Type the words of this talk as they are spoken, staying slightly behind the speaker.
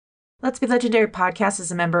Let's Be Legendary Podcast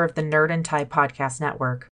is a member of the Nerd and Tie Podcast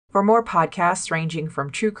Network. For more podcasts ranging from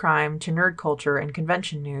true crime to nerd culture and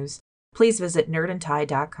convention news, please visit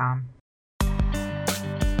nerdandtie.com.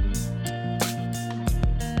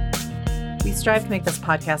 We strive to make this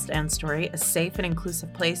podcast and story a safe and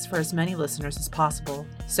inclusive place for as many listeners as possible.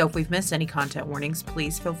 So if we've missed any content warnings,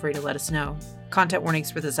 please feel free to let us know. Content warnings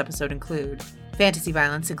for this episode include fantasy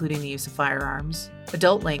violence, including the use of firearms,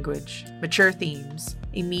 adult language, mature themes,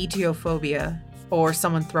 emetophobia, or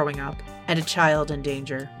someone throwing up, and a child in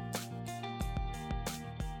danger.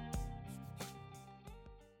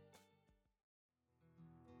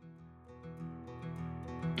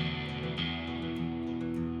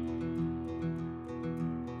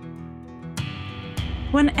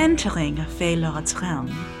 When entering a Fey Lord's realm,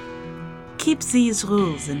 keep these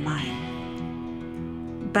rules in mind.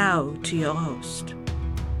 Bow to your host.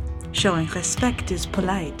 Showing respect is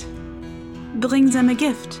polite. Bring them a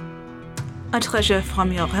gift. A treasure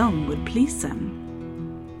from your realm would please them.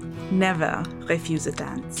 Never refuse a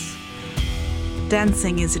dance.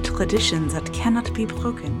 Dancing is a tradition that cannot be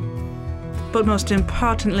broken. But most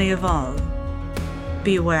importantly of all,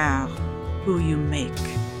 beware who you make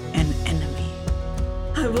an enemy.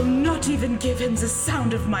 I will not even give him the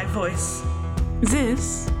sound of my voice.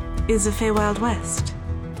 This is the Feywild West.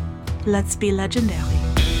 Let's be legendary.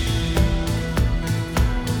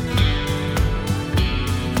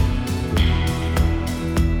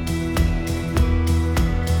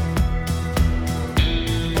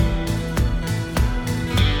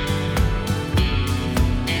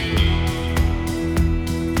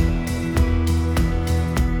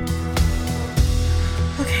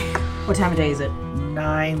 Okay, what time of day is it?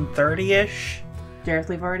 9:30-ish. Jareth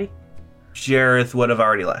leave already? Jareth would have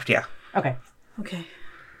already left, yeah. Okay. Okay.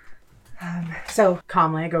 So,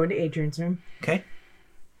 calmly, I go into Adrian's room. Okay.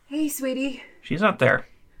 Hey, sweetie. She's not there.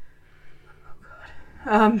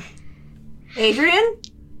 Adrian?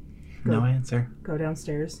 No answer. Go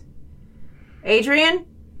downstairs. Adrian?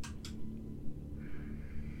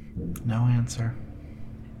 No answer.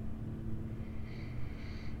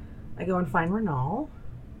 I go and find Renal.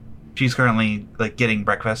 She's currently, getting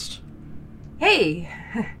breakfast. Hey!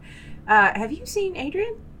 Have you seen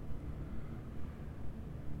Adrian?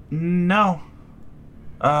 No.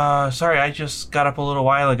 Sorry, I just got up a little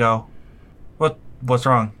while ago. What's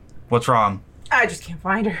wrong? What's wrong? I just can't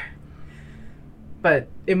find her. But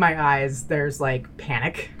in my eyes, there's,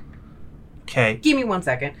 panic. Okay. Give me 1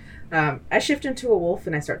 second. I shift into a wolf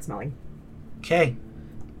and I start smelling. Okay.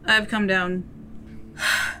 I've come down.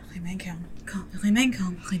 Remain calm. Remain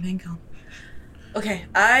calm. Okay,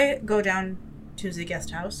 I go down to the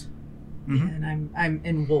guest house. Mm-hmm. And I'm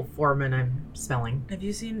in wolf form and I'm smelling. Have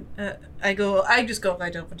you seen... I just go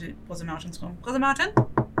right over to Brother Martin's room. Brother Martin?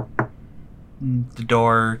 The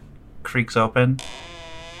door creaks open.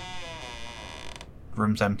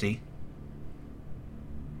 Room's empty.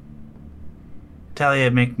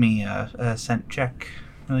 Talia, make me a scent check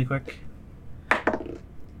really quick.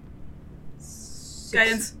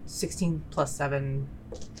 Guidance. 16 plus 7.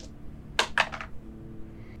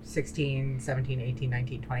 16, 17, 18,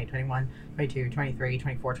 19, 20, 21, 22, 23,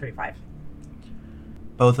 24, 25.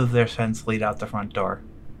 Both of their scents lead out the front door.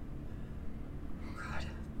 Oh, God.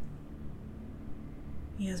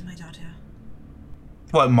 He is my daughter.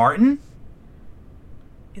 What, Martin?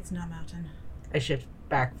 It's not Martin. I shift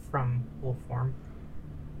back from wolf form.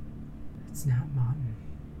 It's not Martin.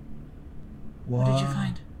 What did you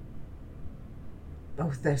find?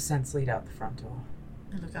 Both their scents lead out the front door.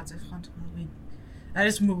 I look out the front. I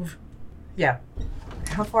just move. Yeah.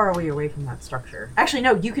 How far are we away from that structure? Actually,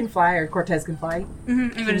 no, you can fly, or Cortez can fly.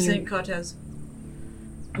 Mm-hmm. I'm going to say Cortez.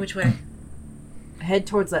 Which way? Head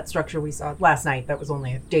towards that structure we saw last night. That was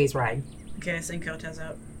only a day's ride. Okay, I send Cortez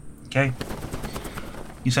out. Okay.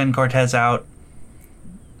 You send Cortez out.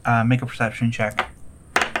 Make a perception check.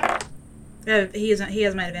 He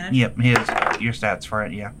has my advantage? Yep, he has your stats for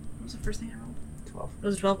it, yeah. What was the first thing I rolled? 12. It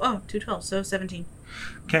was 12. Oh, 2 12, so 17.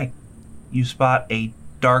 Okay. You spot a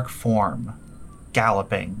dark form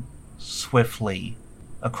galloping swiftly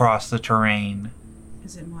across the terrain.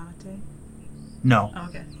 Is it Muerte? No. Oh,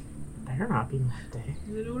 okay. Better not be Monday.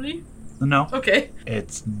 Is it Uli? No. Okay.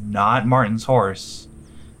 It's not Martin's horse.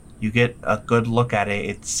 You get a good look at it.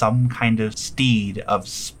 It's some kind of steed of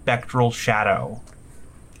spectral shadow.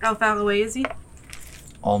 How far away is he?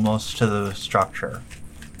 Almost to the structure.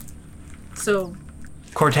 So...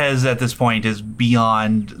 Cortez at this point is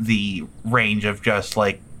beyond the range of just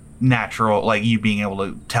natural, you being able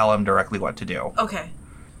to tell him directly what to do. Okay.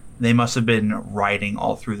 They must have been riding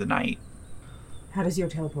all through the night. How does your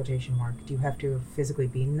teleportation work? Do you have to physically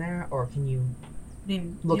be in there, or can you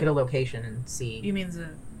mean, look at a location and see. You mean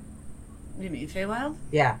Feywild?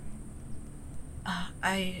 Yeah.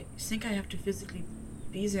 I think I have to physically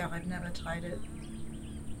be there. I've never tried it.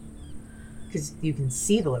 Because you can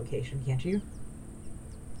see the location, can't you?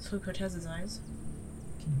 Through Cortez's eyes.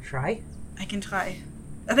 Can you try? I can try.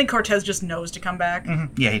 I think Cortez just knows to come back.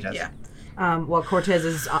 Mm-hmm. Yeah, he does. Yeah. While Cortez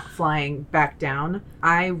is flying back down,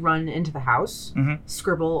 I run into the house,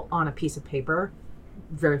 scribble on a piece of paper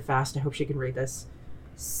very fast. I hope she can read this.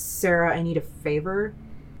 Sarah, I need a favor.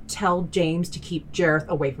 Tell James to keep Jareth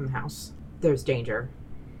away from the house. There's danger.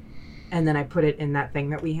 And then I put it in that thing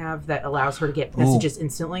that we have that allows her to get messages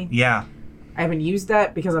instantly. Yeah. I haven't used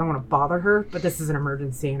that because I don't want to bother her, but this is an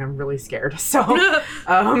emergency and I'm really scared. So,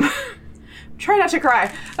 try not to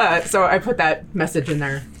cry. So I put that message in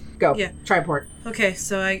there. Go. Yeah. Triport. Okay,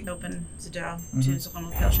 so I open the door to the realm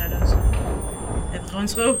of pale shadows. Everyone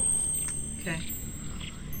through? Okay.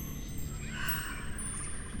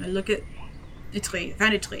 I look at a tree.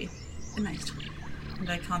 Find a tree. A nice tree. And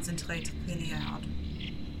I concentrate really hard.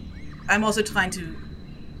 I'm also trying to,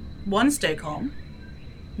 one, stay calm,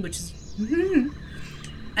 which is,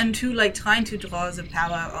 and two, like, trying to draw the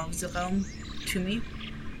power of the realm to me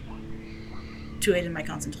to aid in my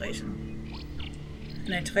concentration.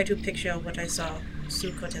 And I try to picture what I saw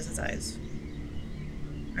through Cortez's eyes.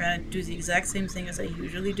 And I do the exact same thing as I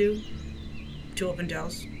usually do to open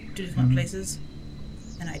doors to different places.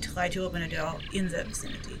 And I try to open a door in that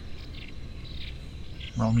vicinity.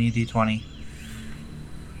 Roll me a d20.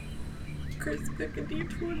 Chris, pick a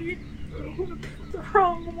d20. Oh, the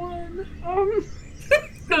wrong one.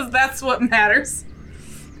 Because that's what matters.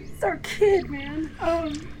 It's our kid, man.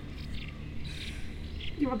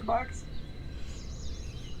 You want the box?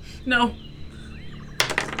 No.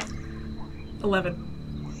 11.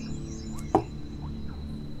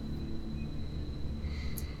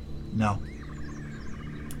 No.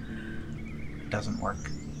 Doesn't work.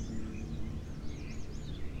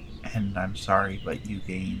 And I'm sorry, but you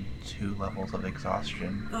gain 2 levels of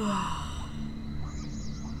exhaustion.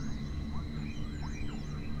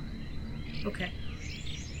 Okay.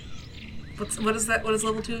 What is that? What does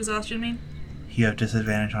level 2 exhaustion mean? You have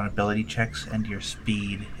disadvantage on ability checks, and your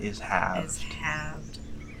speed is halved. It's halved.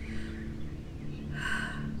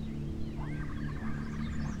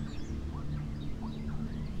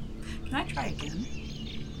 Can I try again?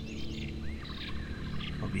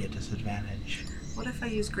 Will be a disadvantage. What if I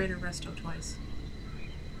use Greater Resto twice?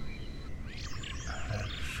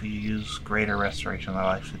 If you use Greater Restoration, that'll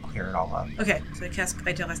actually clear it all up. Okay, so I cast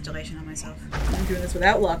Greater Restoration on myself. I'm doing this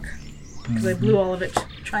without luck, because I blew all of it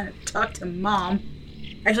trying to talk to Mom.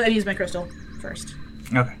 Actually, I use my crystal first.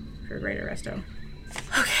 Okay. For Greater Resto.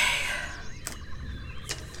 Okay.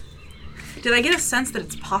 Did I get a sense that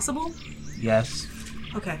it's possible? Yes.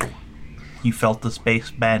 Okay. You felt the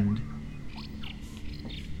space bend.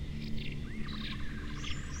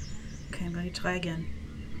 Okay, I'm going to try again.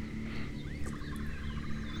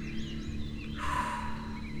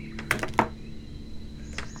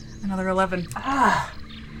 Another 11.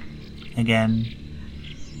 Again,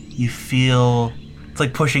 you feel it's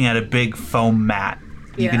like pushing at a big foam mat.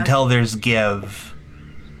 You can tell there's give.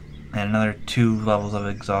 And another 2 levels of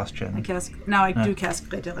exhaustion. I do cast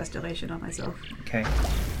Greater Restoration on myself. Okay.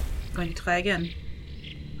 I'm going to try again.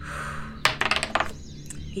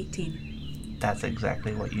 18. That's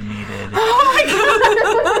exactly what you needed. Oh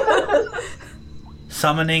my god!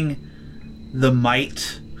 Summoning the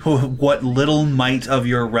might, what little might of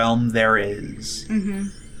your realm there is.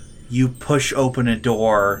 You push open a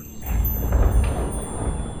door,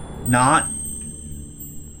 not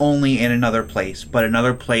only in another place, but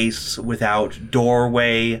another place without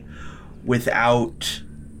doorway, without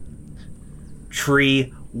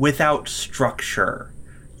tree, without structure.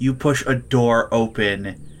 You push a door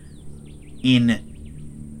open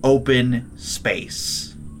in open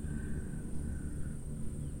space.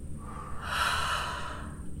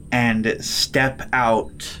 And step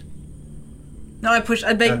out. No, I push.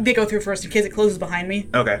 They go through first in case it closes behind me.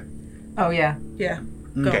 Okay. Oh, yeah. Yeah.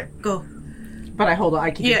 Go. Okay. Go. But I hold on. I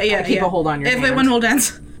keep a hold on your hand. Everyone hold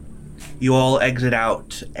hands. You all exit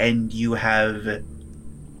out, and you have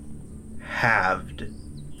halved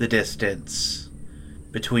the distance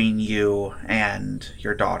between you and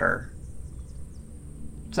your daughter.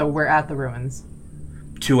 So we're at the ruins.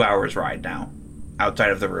 2 hours ride now, outside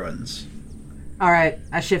of the ruins. All right,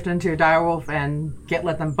 I shift into a direwolf and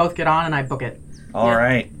let them both get on, and I book it. All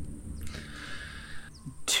right.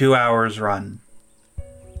 2 hours run.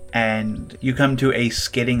 And you come to a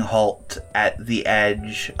skidding halt at the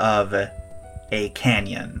edge of a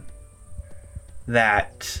canyon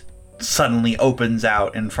that suddenly opens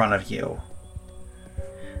out in front of you.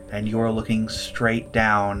 and you're looking straight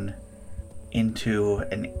down into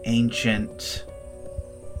an ancient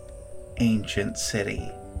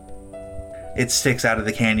city. It sticks out of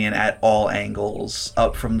the canyon at all angles,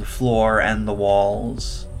 up from the floor and the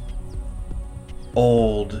walls.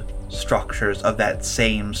 Old structures of that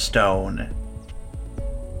same stone.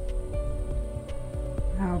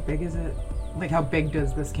 How big is it? Like, how big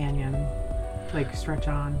does this canyon, like, stretch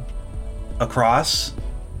on? Across,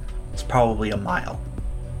 it's probably a mile.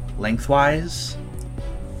 Lengthwise,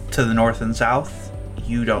 to the north and south,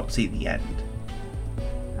 you don't see the end.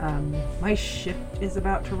 My shift is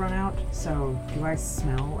about to run out, so do I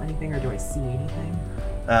smell anything or do I see anything?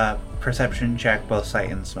 Perception check, both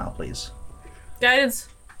sight and smell, please. Guidance.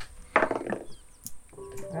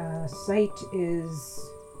 Sight is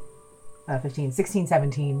 15, 16,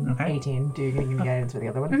 17, Okay. 18. Do you give me guidance for the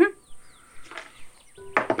other one?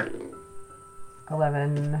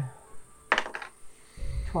 11,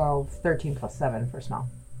 12, 13 plus 7 for smell.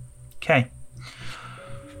 Okay.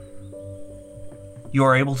 You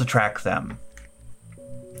are able to track them.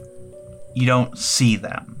 You don't see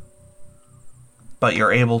them, but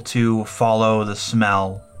you're able to follow the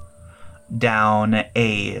smell down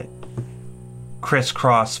a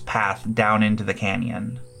crisscross path down into the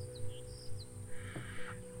canyon.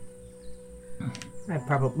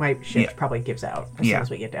 My shift probably gives out as soon as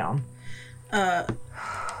we get down.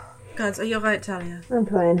 Gods, are you alright, Talia? I'm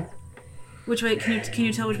fine. Which way? Can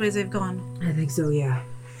you tell which ways they've gone? I think so, yeah.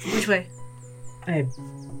 Which way? I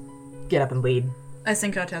get up and lead. I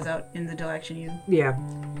send Cortez out in the direction you... Yeah.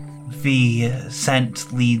 The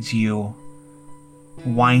scent leads you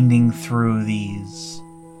winding through these.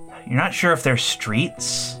 You're not sure if they're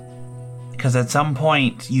streets, because at some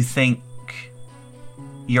point you think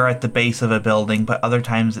you're at the base of a building, but other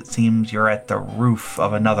times it seems you're at the roof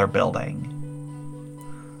of another building.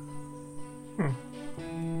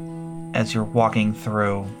 As you're walking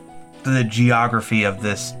through, the geography of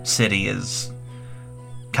this city is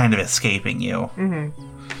kind of escaping you.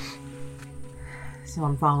 So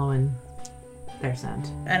I'm following their scent.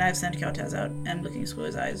 And I've sent Cortez out and looking through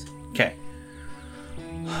his eyes. Okay.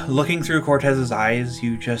 Looking through Cortez's eyes,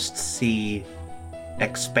 you just see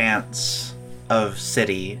expanse of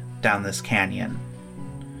city down this canyon.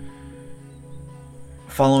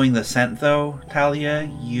 Following the scent, though,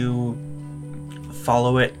 Talia, you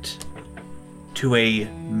follow it to a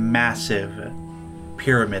massive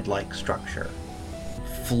pyramid-like structure.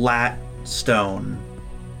 Flat stone,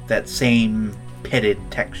 that same pitted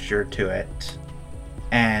texture to it,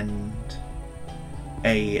 and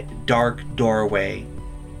a dark doorway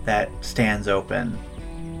that stands open.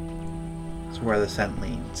 It's where the scent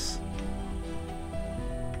leads.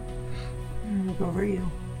 Look over you.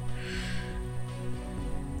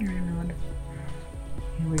 You're gonna nod.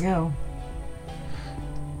 Here we go.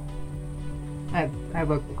 I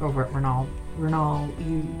look over at Renal. Renal,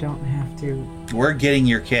 you don't have to. We're getting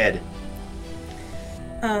your kid.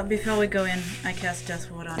 Before we go in, I cast Death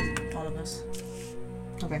Ward on all of us.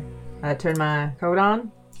 Okay. I turn my coat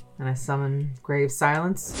on and I summon Grave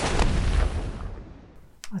Silence.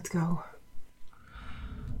 Let's go.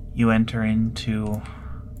 You enter into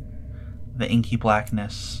the inky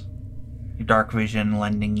blackness, your dark vision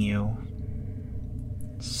lending you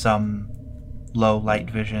some low light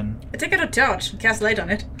vision. I take out a torch and cast light on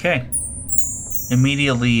it. Okay.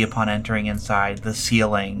 Immediately upon entering inside, the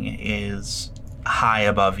ceiling is high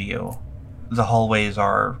above you. The hallways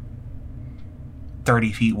are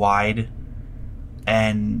 30 feet wide,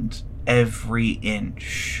 and every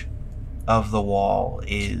inch of the wall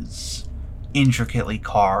is intricately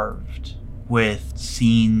carved with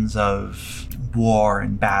scenes of war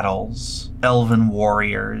and battles, elven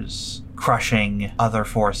warriors crushing other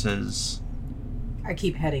forces. I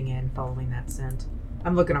keep heading in, following that scent.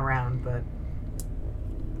 I'm looking around, but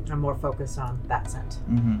I'm more focused on that scent.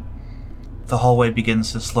 Mm-hmm. The hallway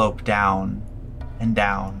begins to slope down and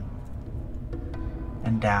down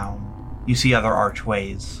and down. You see other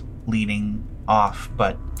archways leading off,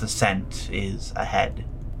 but the scent is ahead.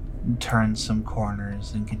 It turns some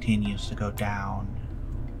corners and continues to go down.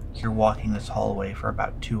 You're walking this hallway for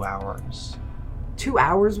about 2 hours. 2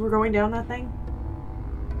 hours we're going down that thing?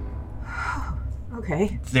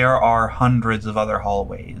 Okay. There are hundreds of other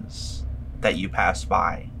hallways that you pass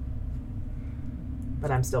by,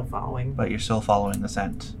 But I'm still following. but you're still following the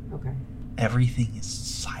scent. Okay. Everything is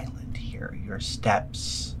silent here. Your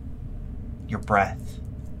steps, your breath,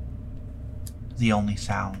 the only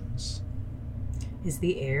sounds. Is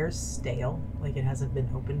the air stale? Like it hasn't been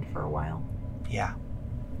opened for a while? Yeah.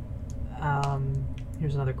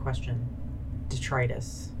 Here's another question.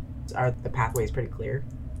 Detritus. Are the pathways pretty clear?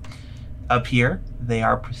 Up here, they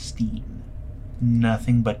are pristine.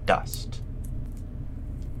 Nothing but dust.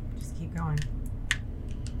 Just keep going.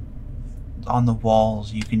 On the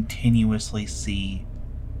walls, you continuously see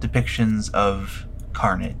depictions of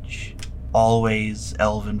carnage. Always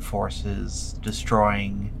elven forces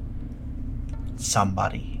destroying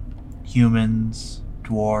somebody. Humans,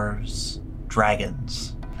 dwarves,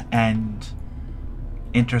 dragons. And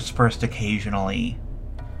interspersed occasionally,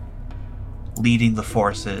 leading the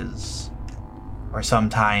forces, or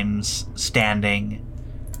sometimes standing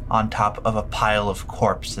on top of a pile of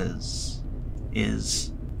corpses,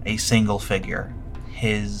 is a single figure.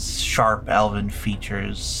 His sharp elven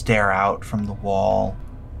features stare out from the wall,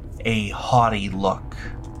 a haughty look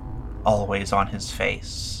always on his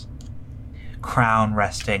face, crown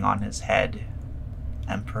resting on his head.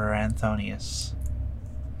 Emperor Anthonius.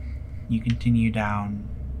 You continue down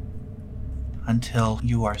until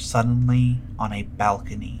you are suddenly on a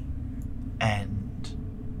balcony, and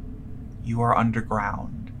you are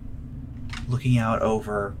underground, looking out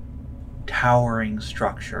over towering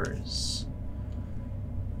structures,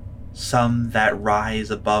 some that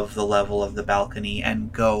rise above the level of the balcony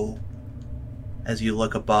and go. As you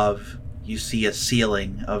look above, you see a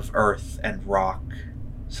ceiling of earth and rock,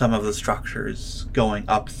 some of the structures going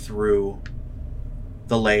up through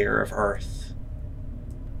the layer of earth.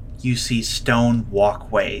 You see stone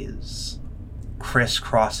walkways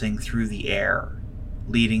crisscrossing through the air,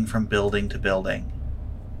 leading from building to building.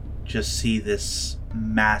 Just see this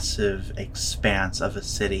massive expanse of a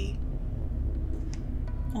city.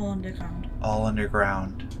 All underground. All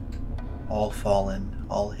underground. All fallen.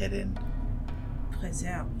 All hidden.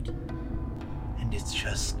 Preserved. And it's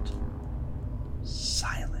just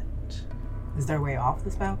silent. Is there a way off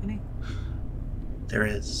this balcony? There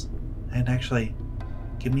is. And actually,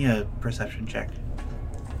 give me a perception check.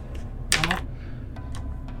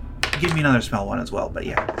 Give me another smell one as well, but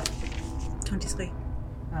yeah. 23.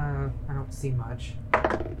 I don't see much.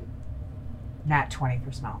 Nat 20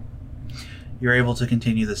 for smell. You're able to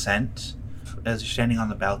continue the scent as you're standing on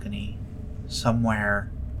the balcony. Somewhere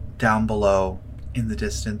down below, in the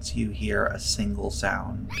distance, you hear a single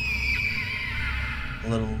sound. A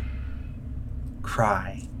little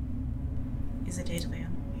cry. Is it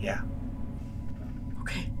Adrian? Yeah.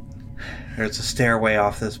 Okay. There's a stairway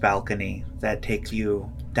off this balcony that takes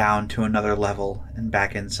you down to another level and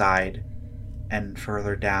back inside and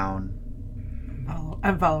further down.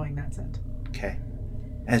 I'm following that scent. Okay.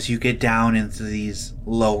 As you get down into these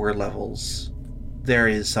lower levels, there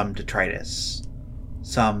is some detritus,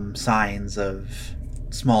 some signs of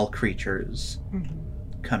small creatures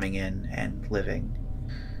coming in and living.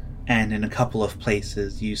 And in a couple of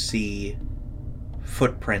places you see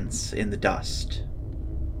footprints in the dust,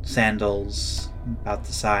 sandals about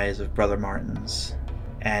the size of Brother Martin's,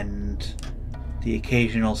 and the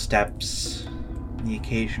occasional steps, the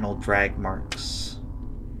occasional drag marks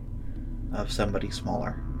of somebody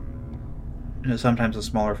smaller. You know, sometimes the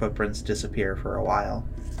smaller footprints disappear for a while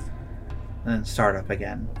and then start up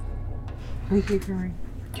again. We keep going.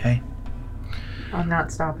 Okay. I'm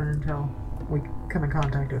not stopping until we come in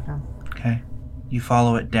contact with him. Okay. You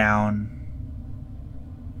follow it down.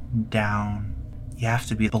 You have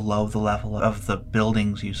to be below the level of the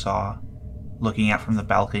buildings you saw, looking out from the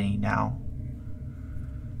balcony now.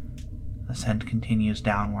 The ascent continues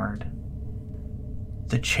downward.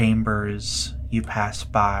 The chambers you pass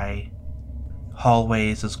by,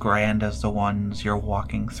 hallways as grand as the ones you're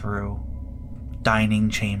walking through, dining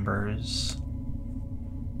chambers,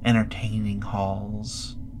 entertaining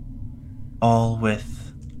halls, all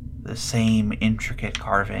with the same intricate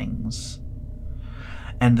carvings.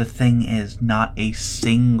 And the thing is, not a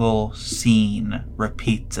single scene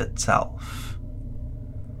repeats itself.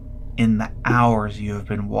 In the hours you have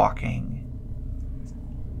been walking,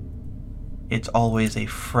 it's always a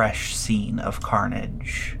fresh scene of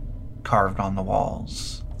carnage carved on the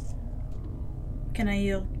walls. Can I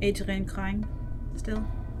hear Adrian crying still?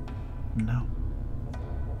 No.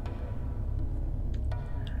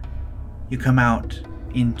 You come out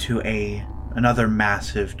into another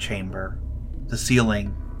massive chamber. The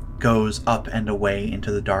ceiling goes up and away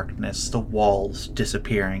into the darkness, the walls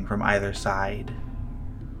disappearing from either side.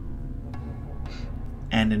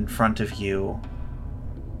 And in front of you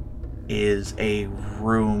is a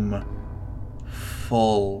room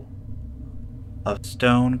full of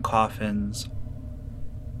stone coffins,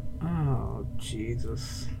 Oh,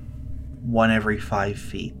 Jesus. one every 5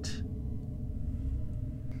 feet.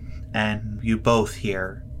 And you both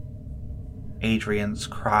hear Adrian's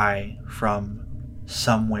cry from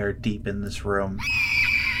somewhere deep in this room.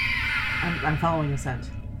 I'm following the scent.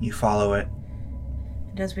 You follow it.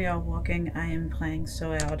 And as we are walking, I am praying so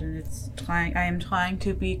hard, and I am trying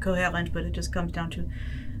to be coherent, but it just comes down to,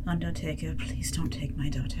 Undertaker, please don't take my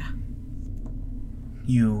daughter.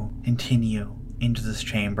 You continue into this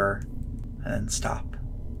chamber and then stop.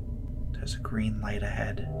 There's a green light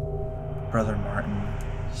ahead. Brother Martin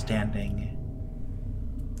standing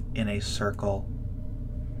in a circle.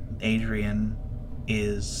 Adrian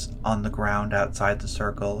is on the ground outside the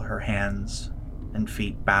circle, her hands and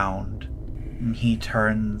feet bound. And he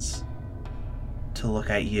turns to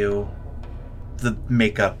look at you. The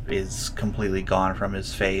makeup is completely gone from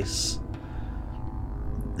his face.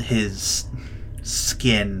 His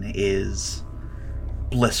skin is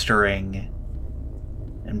blistering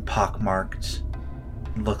and pockmarked.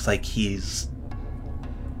 It looks like he's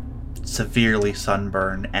severely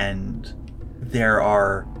sunburned, and there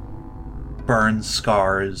are burn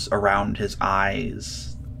scars around his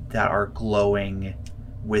eyes that are glowing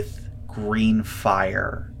with green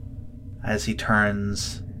fire as he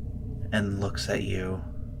turns and looks at you.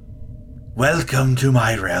 Welcome to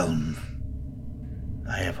my realm.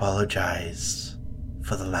 I apologize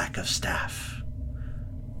for the lack of staff.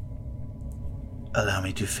 Allow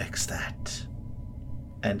me to fix that.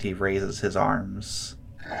 And he raises his arms.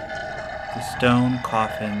 The stone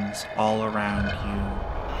coffins all around you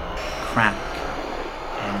crack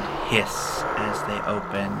and hiss as they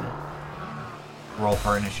open. Roll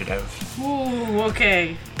for initiative. Ooh,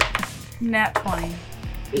 okay. Nat 20.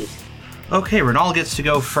 8. Okay, Renal gets to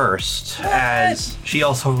go first, as she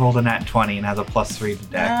also rolled a nat 20 and has a +3 to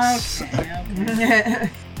dex. Okay.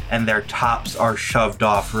 And their tops are shoved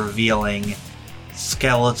off, revealing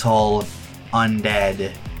skeletal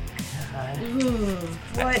undead. Ooh,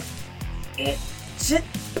 what? Just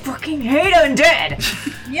fucking hate undead!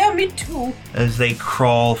 Yeah, me too. As they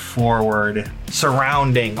crawl forward,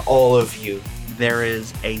 surrounding all of you, there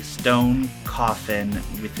is a stone coffin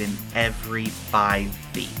within every 5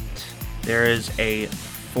 feet. There is a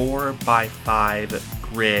 4x5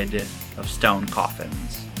 grid of stone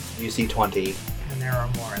coffins. You see 20. And there are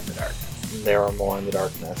more in the darkness. There are more in the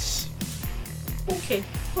darkness. Okay.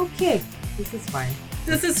 This is fine.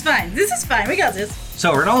 This is fine. We got this.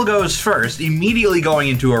 So Renal goes first, immediately going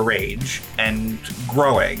into a rage and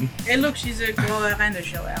growing. Hey, look, she's a grower and a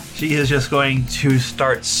shower. She is just going to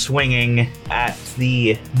start swinging at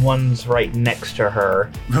the ones right next to her.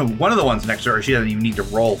 One of the ones next to her, she doesn't even need to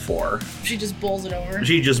roll for. She just bowls it over.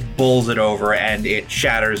 She just bowls it over and it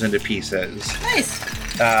shatters into pieces. Nice.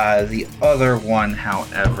 The other one,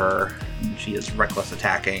 however, she is reckless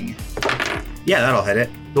attacking. Yeah, that'll hit it.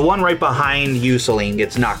 The one right behind you, Celine,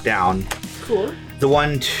 gets knocked down. Cool. The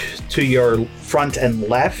one to your front and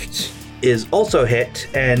left is also hit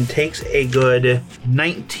and takes a good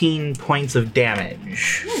 19 points of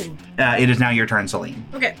damage. It is now your turn, Celine.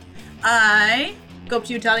 Okay. I go up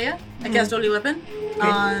to you, Talia. I cast Holy Weapon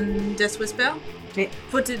on Death Whisper. Okay.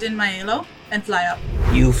 Put it in my halo and fly up.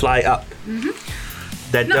 You fly up.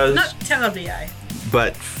 That does, Not terribly high.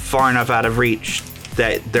 but far enough out of reach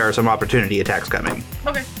that there are some opportunity attacks coming.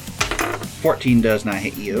 Okay. 14 does not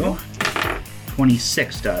hit you.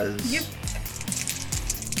 26 does. Yep.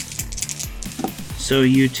 So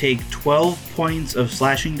you take 12 points of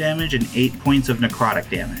slashing damage and 8 points of necrotic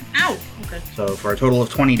damage. Ow. Okay. So for a total of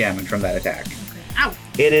 20 damage from that attack. Ow.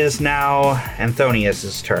 It is now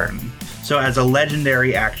Anthonius' turn. So as a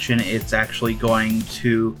legendary action, it's actually going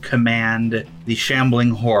to command the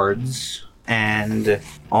shambling hordes. And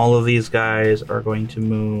all of these guys are going to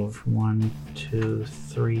move 1, 2,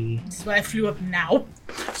 3. This is why I flew up now.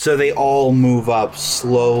 So they all move up,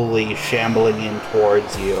 slowly shambling in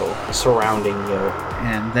towards you, surrounding you.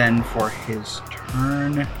 And then for his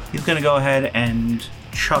turn, he's going to go ahead and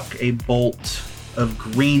chuck a bolt of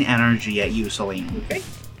green energy at you, Celine. Okay.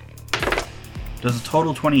 Does a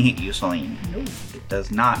total 20 hit you, Celine? No. It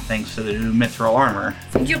does not, thanks to the new mithril armor.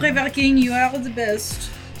 Thank you, River King. You are the best.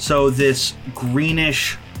 So this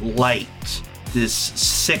greenish light, this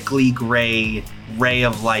sickly gray ray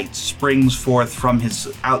of light springs forth from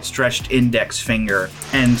his outstretched index finger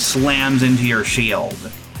and slams into your shield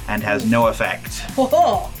and has no effect.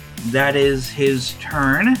 Oh. That is his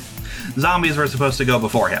turn. Zombies were supposed to go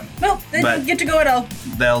before him. No, they But- don't get to go at all.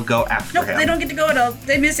 They'll go after Nope, him. they don't get to go at all.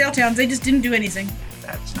 They missed our turns. They just didn't do anything.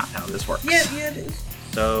 That's not how this works. Yeah, it is.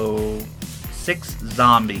 So 6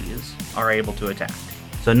 zombies are able to attack.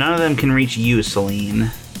 So none of them can reach you,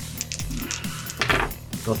 Celine.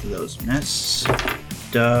 Both of those miss.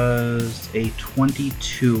 Does a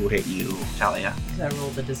 22 hit you, Talia? Does I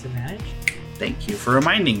roll the disadvantage? Thank you for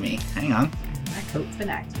reminding me. Hang on. My coat's been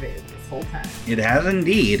activated this whole time. It has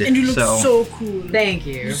indeed. And you look so cool. Thank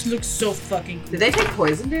You you. just look so fucking cool. Did they take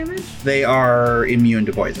poison damage? They are immune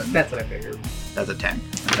to poison. That's what I figured. That's a 10.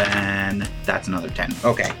 And then that's another 10.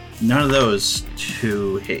 Okay. None of those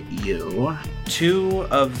two hit you. Two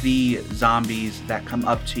of the zombies that come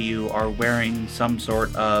up to you are wearing some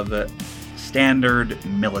sort of standard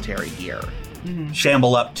military gear.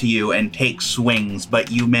 Shamble up to you and take swings,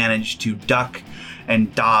 but you manage to duck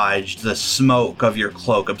and dodge the smoke of your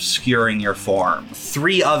cloak obscuring your form.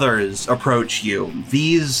 Three others approach you.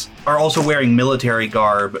 These are also wearing military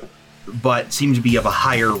garb, but seem to be of a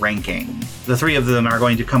higher ranking. The three of them are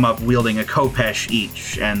going to come up wielding a Khopesh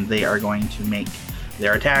each, and they are going to make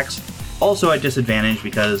their attacks. Also at disadvantage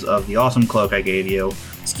because of the awesome cloak I gave you.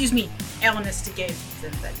 Excuse me, Elenist gave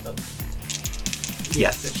them that book.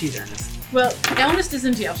 Yes. But she's earnest. Well, Elenist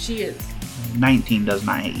isn't here. She is. 19 does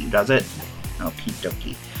not hit you, does it? Okie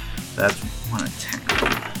dokie. That's one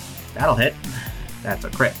attack. That'll hit. That's a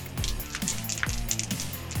crit.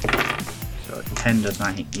 So a 10 does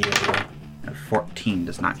not hit you. A 14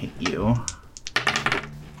 does not hit you.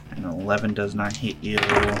 An 11 does not hit you.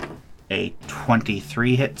 A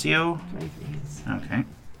 23 hits you. 23 hits.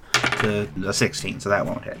 Okay. The 16, so that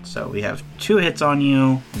won't hit. So we have 2 hits on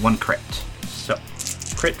you, 1 crit. So,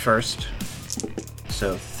 crit first.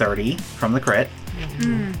 So 30 from the crit.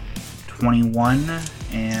 21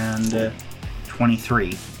 and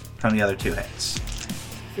 23 from the other 2 hits.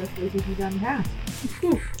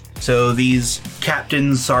 So these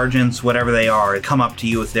captains, sergeants, whatever they are, come up to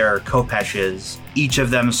you with their Khopeshes, each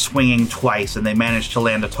of them swinging twice, and they manage to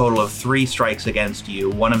land a total of 3 strikes against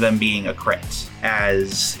you, one of them being a crit,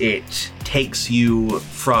 as it takes you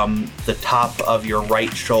from the top of your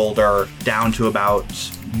right shoulder down to about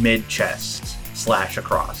mid-chest, slash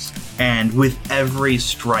across. And with every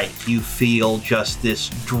strike, you feel just this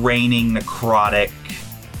draining necrotic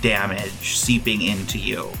damage seeping into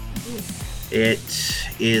you. It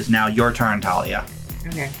is now your turn, Talia.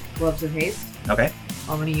 Okay. Gloves of haste. Okay.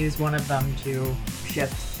 I'm going to use one of them to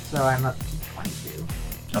shift, so I'm up to 22.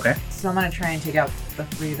 Okay. So I'm going to try and take out the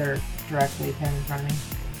 3 that are directly pinned in front of me.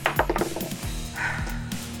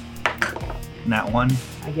 And that one.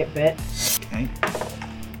 I get bit. Okay.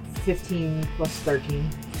 15 plus 13.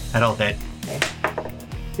 That'll hit. Okay.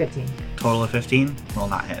 15. Total of 15 will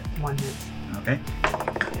not hit. 1 hit. Okay.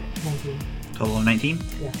 19. Total of 19?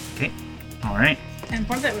 Yeah. Okay. All right. And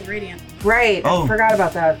part of that was Radiant. Right. Oh. I forgot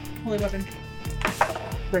about that. Holy weapon.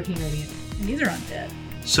 13 radiant. And these are undead.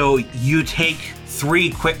 So you take 3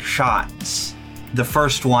 quick shots. The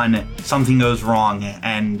first one, something goes wrong,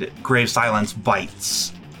 and Grave Silence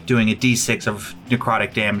bites, doing a d6 of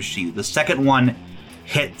necrotic damage to you. The second one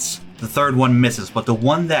hits, the third one misses, but the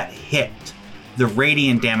one that hit, the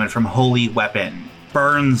radiant damage from Holy Weapon,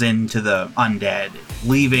 burns into the undead,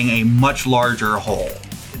 leaving a much larger hole.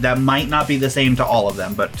 That might not be the same to all of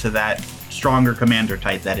them, but to that stronger commander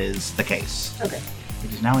type, that is the case. Okay.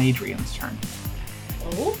 It is now Adrian's turn.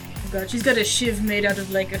 Oh god, she's got a shiv made out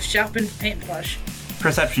of like a sharpened paintbrush.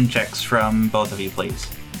 Perception checks from both of you, please.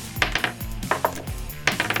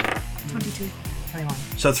 22. 21.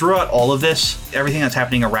 So throughout all of this, everything that's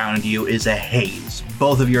happening around you is a haze.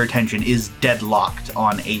 Both of your attention is deadlocked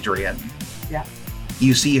on Adrian. Yeah.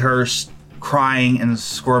 You see her crying and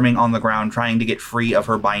squirming on the ground, trying to get free of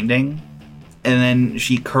her binding. And then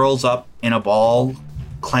she curls up in a ball,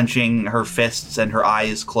 clenching her fists and her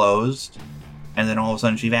eyes closed. And then all of a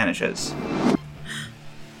sudden she vanishes.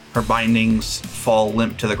 Her bindings fall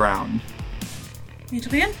limp to the ground.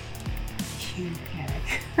 Adrian? Huge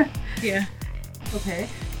panic. Yeah. Okay.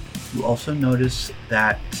 You also notice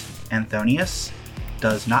that Anthonius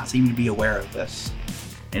does not seem to be aware of this.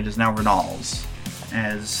 It is now Renal's.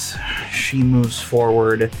 As she moves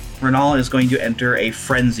forward, Renal is going to enter a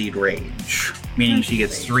frenzied rage, meaning she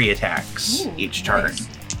gets 3 attacks each turn. Nice.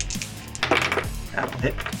 That'll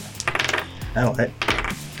hit. That'll hit.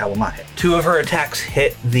 That will not hit. 2 of her attacks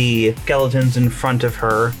hit the skeletons in front of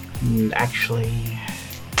her. Actually...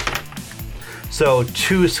 So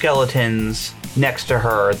 2 skeletons next to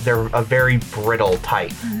her, they're a very brittle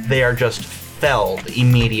type. They are just felled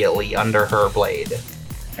immediately under her blade.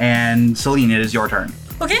 And Celine, it is your turn.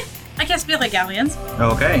 Okay, I cast Spirit Galleons,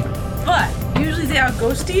 Okay. but usually they are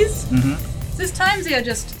ghosties. Mm-hmm. This time they are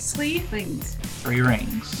just slee things. 3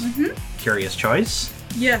 rings. Curious choice.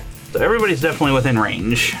 Yeah. So everybody's definitely within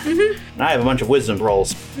range. And I have a bunch of wisdom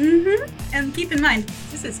rolls. And keep in mind,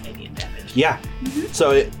 this is radiant damage. Yeah.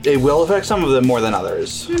 So it will affect some of them more than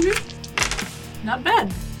others. Not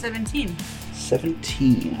bad. 17.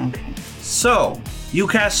 17. Okay. So you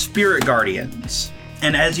cast Spirit Guardians.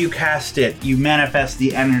 And as you cast it, you manifest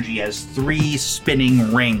the energy as 3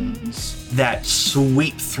 spinning rings that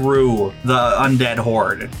sweep through the undead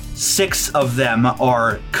horde. 6 of them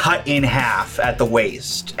are cut in half at the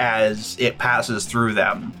waist as it passes through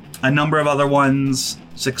them. A number of other ones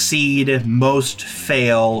succeed, most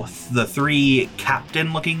fail. The 3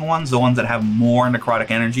 captain-looking ones, the ones that have more necrotic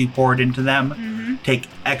energy poured into them, take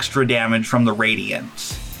extra damage from the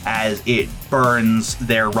radiant as it burns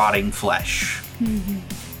their rotting flesh.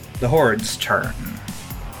 The horde's turn.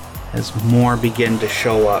 As more begin to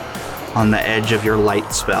show up on the edge of your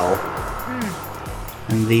light spell.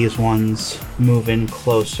 And these ones move in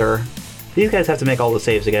closer. These guys have to make all the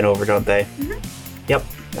saves again over, don't they? Yep,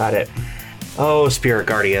 got it. Oh, Spirit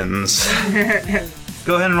Guardians.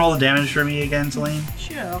 Go ahead and roll the damage for me again, Celine.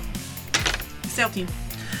 Sure. 13.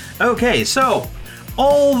 Okay, so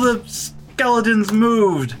all the skeletons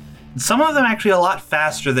moved. Some of them actually a lot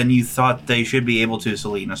faster than you thought they should be able to,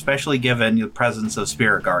 Celine, especially given the presence of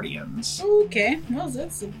Spirit Guardians. Okay, well,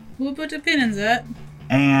 that's we'll put a pin in that.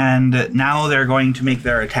 And now they're going to make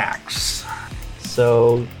their attacks.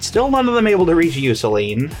 So, still none of them able to reach you,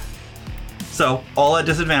 Celine. So, all at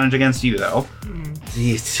disadvantage against you, though.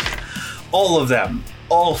 Jeez. All of them,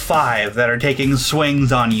 all 5 that are taking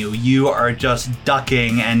swings on you, you are just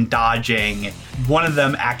ducking and dodging. One of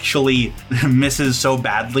them actually misses so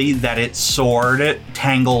badly that its sword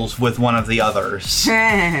tangles with one of the others.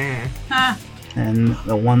 And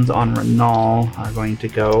the ones on Renal are going to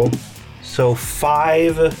go. So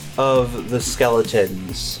 5 of the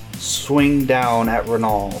skeletons swing down at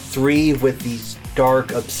Renal. 3 with these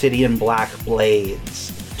dark obsidian black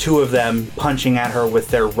blades. 2 of them punching at her with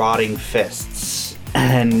their rotting fists.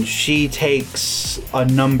 And she takes a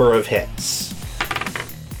number of hits.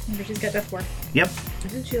 Remember, she's got death ward. Yep.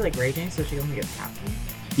 Isn't she like raging so she only gets half?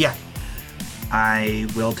 Yeah. I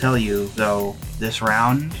will tell you, though, this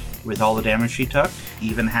round, with all the damage she took,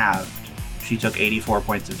 even halved, she took 84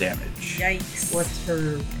 points of damage. Yikes. What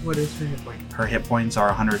is her hit point? Her hit points are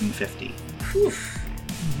 150. Oof.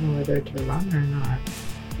 Whether to run or not.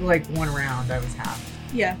 Like 1 round, I was half.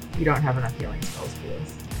 Yeah. You don't have enough healing spells for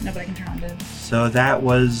this. No, but I can turn on dead. So that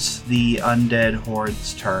was the undead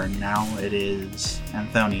horde's turn. Now it is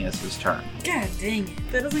Anthonius' turn. God dang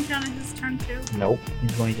it. That doesn't count as his turn, too? Nope.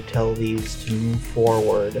 He's going to tell these to move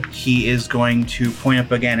forward. He is going to point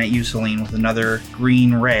up again at you, Celine, with another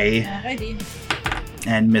green ray Alrighty.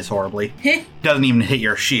 and miss horribly. Doesn't even hit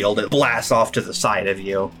your shield. It blasts off to the side of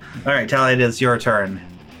you. All right, Talia, it is your turn.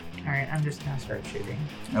 Alright, I'm just gonna start shooting.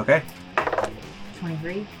 Okay.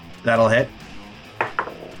 23? That'll hit.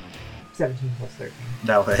 17 plus 13.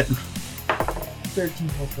 That'll hit. 13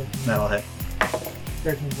 plus 13. That'll hit.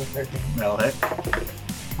 13 plus 13. That'll hit.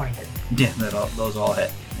 23. Yeah, those all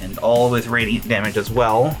hit. And all with radiant damage as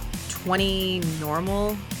well. 20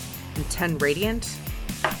 normal and 10 radiant.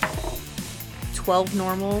 12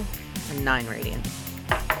 normal and 9 radiant.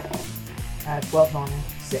 12 normal,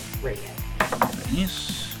 6 radiant.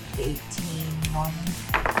 Nice. 18 normal,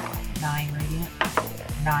 9 radiant,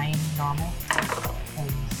 9 normal, and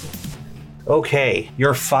 6 radiant. Okay,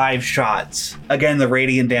 your 5 shots. Again, the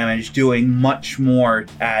radiant damage doing much more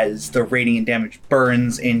as the radiant damage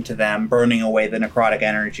burns into them, burning away the necrotic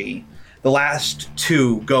energy. The last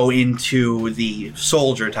 2 go into the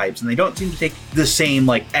soldier types, and they don't seem to take the same,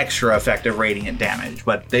 extra effective radiant damage,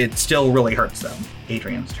 but it still really hurts them.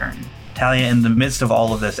 Adrian's turn. Talia, in the midst of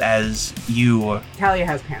all of this, as you... Talia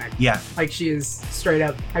has panic. Yeah, She is straight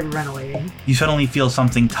up hyperventilating. you suddenly feel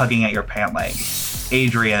something tugging at your pant leg.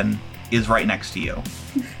 Adrian is right next to you.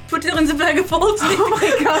 Put her in the bag of holding. Oh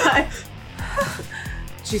my god!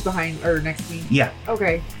 She's behind, or next to me. Yeah,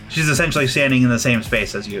 Okay. she's essentially standing in the same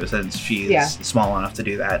space as you since she's Yeah. small enough to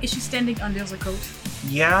do that. Is she standing under the coat?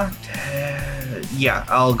 Yeah, yeah,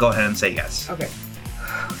 I'll go ahead and say yes. Okay.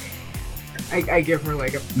 I give her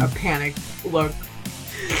a panicked look.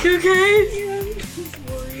 You okay? Yeah, I'm just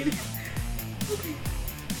worried. Okay.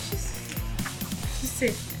 She's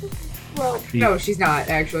safe. Well, no, she's not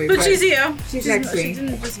actually. But she's here. She's next to She me.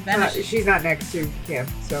 didn't just vanish. She's not next to Kim,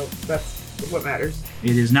 so that's what matters.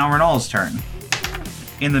 It is now Renal's turn.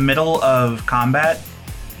 In the middle of combat,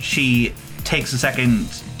 she takes a second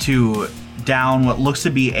to down what looks to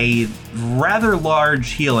be a rather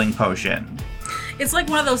large healing potion. It's like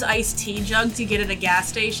one of those iced tea jugs you get at a gas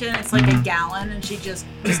station. It's like a gallon, and she just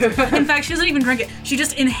in fact, she doesn't even drink it. She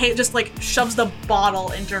just shoves the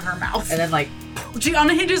bottle into her mouth. And then She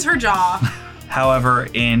unhinges her jaw. However,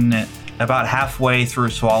 in about halfway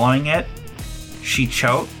through swallowing it, she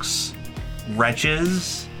chokes,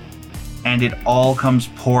 retches, and it all comes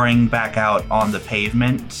pouring back out on the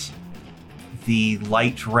pavement. the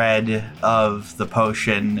light red of the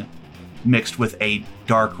potion mixed with a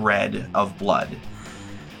dark red of blood.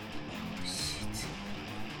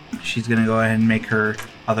 She's going to go ahead and make her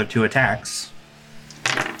other 2 attacks.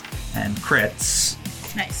 And crits.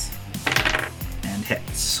 Nice. And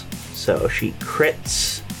hits. So she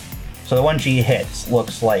crits. So the one she hits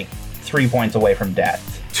looks like 3 points away from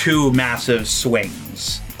death. 2 massive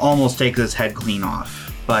swings. Almost takes his head clean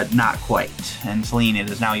off, but not quite. And Celine, it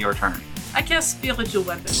is now your turn. I cast Spiritual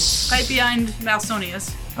Weapon right behind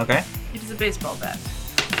Marsonius. Okay. It is a baseball bat.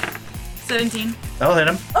 17. That'll hit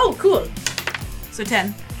him. Oh, cool. So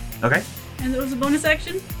 10. Okay. And there was a bonus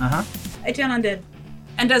action. Uh-huh. I turn undead.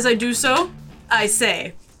 And as I do so, I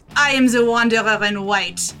say, I am the Wanderer in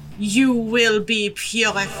White. You will be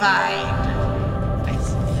purified. Nice.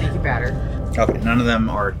 Thank you, Batter. Okay, none of them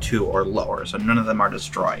are 2 or lower, so none of them are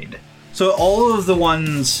destroyed. So all of the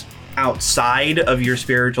ones outside of your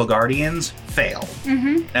spiritual guardians fail.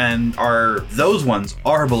 Mm-hmm. And those ones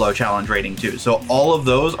are below challenge rating too. So all of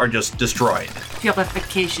those are just destroyed.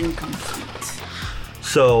 Purification complete.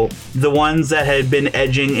 So the ones that had been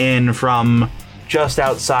edging in from just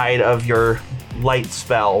outside of your light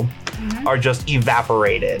spell are just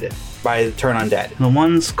evaporated by the turn undead. The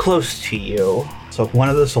ones close to you, so one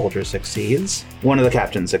of the soldiers succeeds, one of the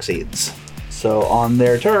captains succeeds. So on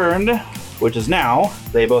their turn, which is now,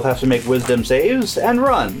 they both have to make wisdom saves and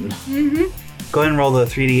run. Mm-hmm. Go ahead and roll the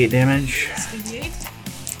 3d8 damage. 3d8.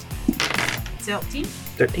 13.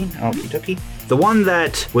 13, okie dokie. The one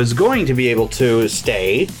that was going to be able to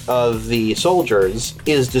stay of the soldiers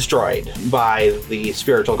is destroyed by the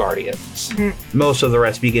spiritual guardians. Most of the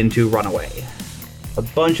rest begin to run away. A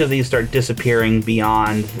bunch of these start disappearing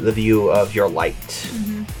beyond the view of your light.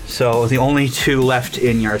 So the only 2 left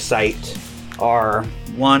in your sight are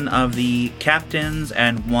one of the captains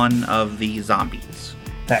and one of the zombies.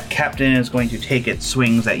 That captain is going to take its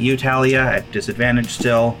swings at you, Talia, at disadvantage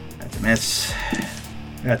still. That's a miss.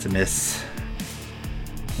 That's a miss.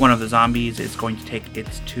 One of the zombies is going to take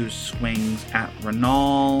its 2 swings at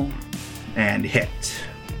Renal and hit.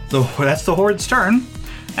 So that's the Horde's turn,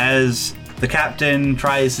 as the captain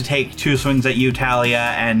tries to take 2 swings at you,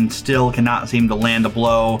 Talia, and still cannot seem to land a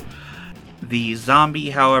blow. The zombie,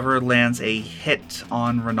 however, lands a hit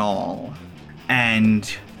on Renal,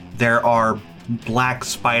 and there are black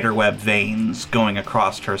spiderweb veins going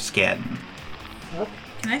across her skin.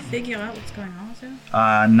 Can I figure out what's going on with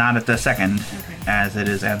her? Not at the second, Okay. as it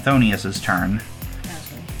is Anthonius's turn.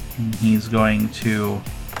 Okay. He's going to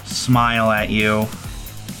smile at you.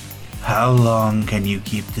 How long can you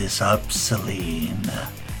keep this up, Celine?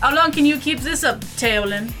 How long can you keep this up,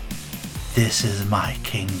 Teolin? This is my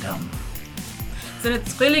kingdom. Then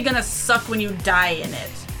it's really gonna suck when you die in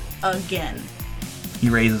it. Again. He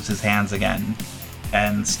raises his hands again,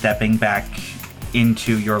 and stepping back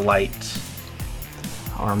into your light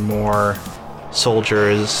are more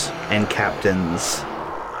soldiers and captains,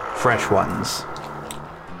 fresh ones.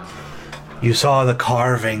 You saw the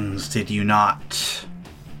carvings, did you not?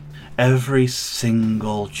 Every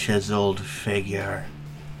single chiseled figure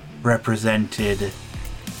represented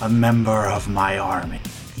a member of my army.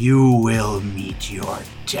 You will meet your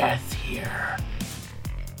death here.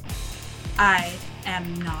 I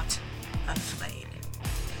am not afraid.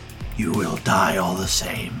 You will die all the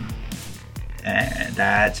same. And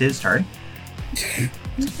that's his turn.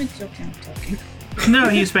 You spent your time talking. No,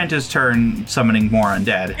 he spent his turn summoning more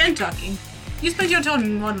undead. And talking. You spent your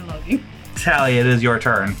time monologuing. Tally, it is your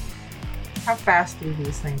turn. How fast do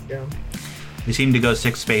these things go? They seem to go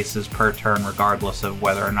 6 spaces per turn, regardless of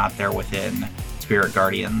whether or not they're within Spirit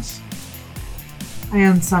Guardians. I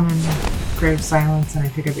unsummon Grave Silence and I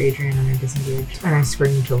pick up Adrian and I disengage. And I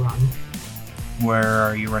scream to run. Where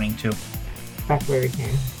are you running to? Back where we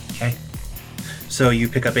came. Okay. So you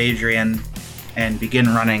pick up Adrian and begin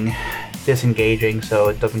running, disengaging so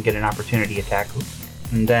it doesn't get an opportunity attack.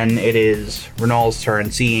 And then it is Renal's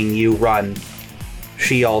turn. Seeing you run,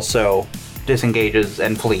 she also disengages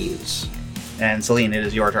and flees. And Celine, it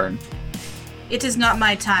is your turn. It is not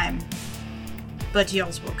my time, but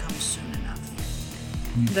yours will come soon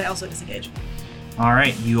enough. And I also disengage. All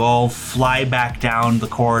right, you all fly back down the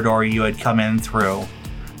corridor you had come in through.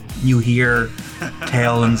 You hear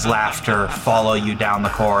Taelin's laughter follow you down the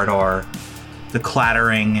corridor. The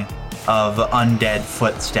clattering of undead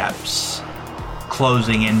footsteps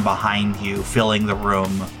closing in behind you, filling the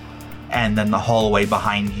room, and then the hallway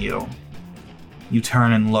behind you. You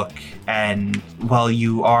turn and look, and while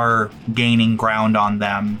you are gaining ground on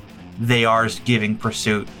them, they are giving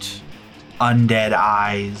pursuit. Undead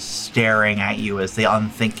eyes staring at you as they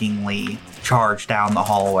unthinkingly charge down the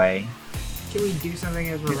hallway. Can we do something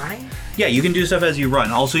as we're running? Yeah, you can do stuff as you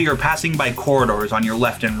run. Also, you're passing by corridors on your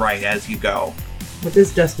left and right as you go. What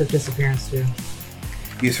does Dust of Disappearance do?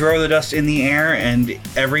 You throw the dust in the air, and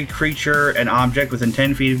every creature and object within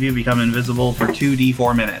 10 feet of you become invisible for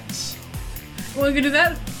 2d4 minutes. Well, we can do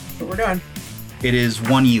that. What we're doing. It is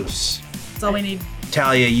one use. That's all we need.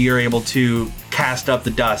 Talia, you're able to cast up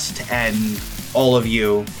the dust, and all of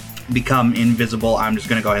you become invisible. I'm just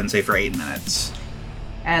going to go ahead and say for 8 minutes.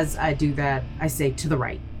 As I do that, I say to the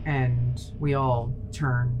right, and we all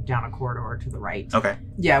turn down a corridor to the right. Okay.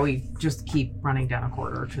 Yeah, we just keep running down a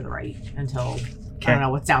corridor to the right until Okay. I don't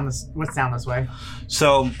know what's down this way.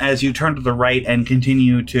 So as you turn to the right and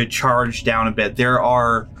continue to charge down a bit, there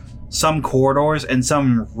are some corridors and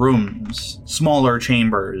some rooms, smaller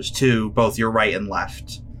chambers to both your right and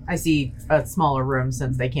left. I see a smaller room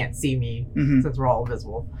since they can't see me, since we're all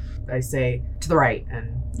visible. I say to the right,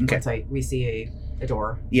 and Okay. once we see a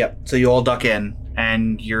door. Yep. So you all duck in,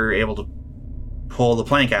 and you're able to pull the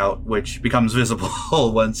plank out, which becomes visible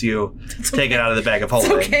once you take it out of the bag of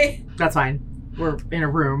holding. It's okay. That's fine. We're in a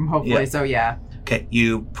room, hopefully, Yeah. so yeah. Okay,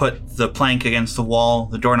 you put the plank against the wall,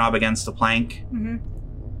 the doorknob against the plank. Mm-hmm.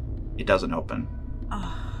 It doesn't open.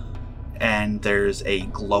 Oh. And there's a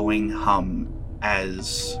glowing hum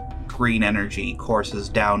as green energy courses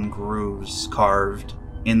down grooves carved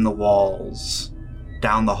in the walls,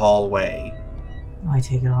 down the hallway. I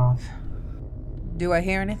take it off. Do I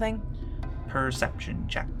hear anything? Perception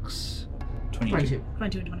checks. 22. 22.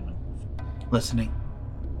 22 and 21. Listening.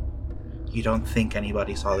 You don't think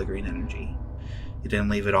anybody saw the green energy. You didn't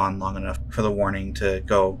leave it on long enough for the warning to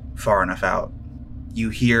go far enough out. You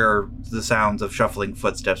hear the sounds of shuffling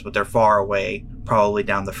footsteps, but they're far away, probably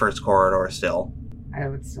down the first corridor still. I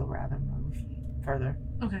would still rather move further,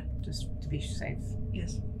 Okay. just to be safe.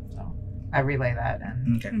 Yes. So I relay that,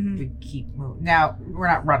 and Okay. Mm-hmm. we keep moving. Now, we're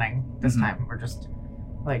not running this Mhm. time. We're just,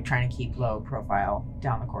 trying to keep low profile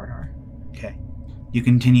down the corridor. Okay. You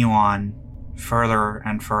continue on further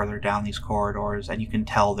and further down these corridors, and you can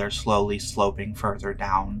tell they're slowly sloping further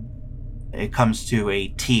down. It comes to a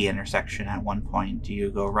T intersection at one point. Do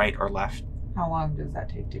you go right or left? How long does that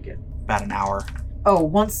take to get? About an hour. Oh,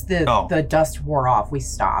 once the dust wore off, we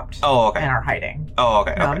stopped. Oh, okay. And are hiding. Oh,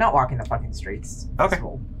 okay. No, Okay. I'm not walking the fucking streets. Okay.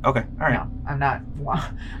 So, Okay. All right. No, I'm not.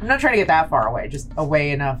 I'm not trying to get that far away. Just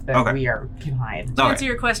away enough that Okay. we can hide. To Okay. answer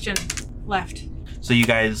your question, left. So you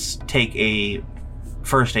guys take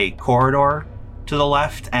first a corridor to the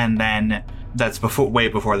left, and then that's way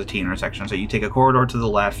before the T intersection. So you take a corridor to the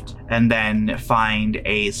left, and then find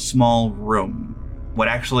a small room. What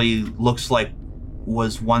actually looks like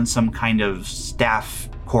was once some kind of staff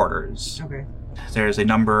quarters. Okay. There's a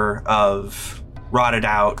number of rotted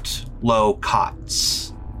out low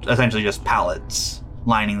cots, essentially just pallets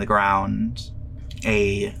lining the ground.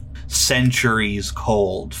 A centuries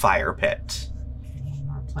cold fire pit. I'm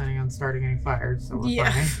not planning on starting any fires, so we're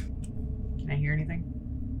Yeah. fine. Can I hear anything?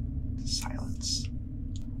 Silence.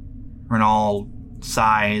 Renal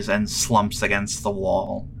sighs and slumps against the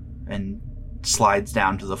wall and slides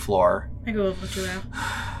down to the floor. I go over to her.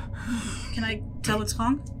 Can I tell what's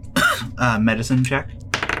wrong? Medicine check.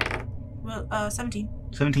 Well, 17.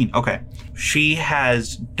 17. Okay. She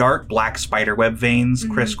has dark black spiderweb veins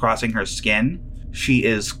crisscrossing her skin. She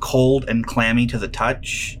is cold and clammy to the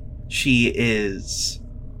touch. She is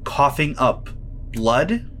coughing up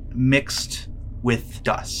blood mixed with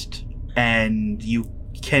dust. And you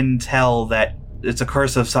can tell that it's a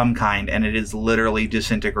curse of some kind, and it is literally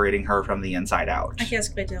disintegrating her from the inside out. I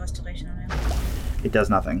cast Greater Restoration on him. It does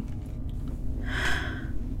nothing.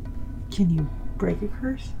 Can you break a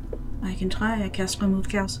curse? I can try. I cast Remove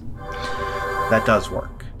Chaos. That does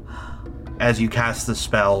work. As you cast the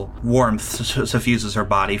spell, warmth suffuses her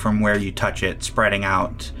body from where you touch it, spreading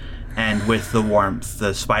out. And with the warmth,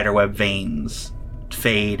 the spiderweb veins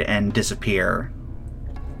fade and disappear.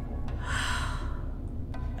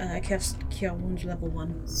 I cast Cure Wounds level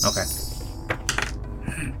 1. Okay.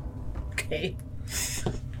 Okay.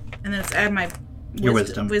 And then let's add my Your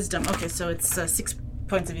wisdom. Wisdom. Okay, so it's 6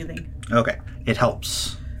 points of healing. Okay. It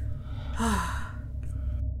helps. How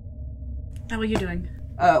are you doing?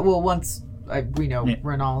 Well, once we know Yeah.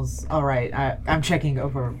 Renal's all right, I'm checking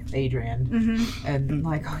over Adrian Mm-hmm. and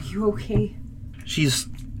like, are you okay? She's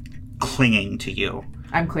clinging to you.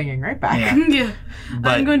 I'm clinging right back. Yeah. Yeah. I'm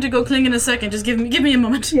But, going to go cling in a second. Just give me a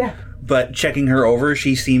moment. Yeah. but checking her over,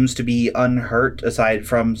 she seems to be unhurt aside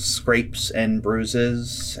from scrapes and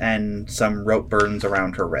bruises and some rope burns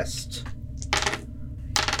around her wrist.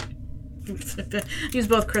 Use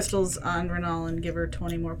both crystals on Renal and give her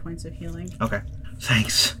 20 more points of healing. Okay.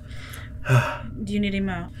 Thanks. Do you need him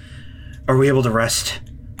out? Are we able to rest?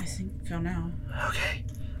 I think for now. Okay,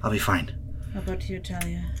 I'll be fine. How about you,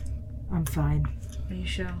 Talia? I'm fine. Are you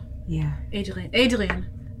sure? Yeah. Adrian.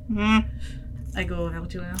 I go over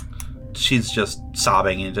to her. She's just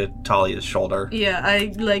sobbing into Talia's shoulder. Yeah,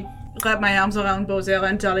 I, wrap my arms around both Zara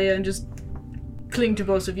and Talia and just cling to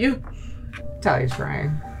both of you. Talia's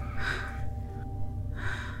crying.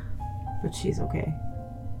 But she's okay.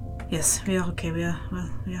 Yes, we are okay. We are.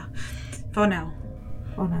 For now.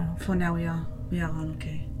 Oh no. For now, we are all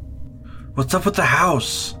okay. What's up with the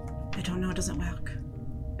house? I don't know. It doesn't work.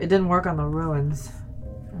 It didn't work on the ruins.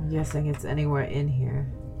 I'm guessing it's anywhere in here.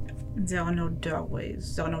 There are no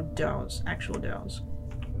doorways. There are no doors. Actual doors.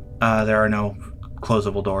 There are no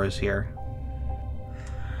closable doors here.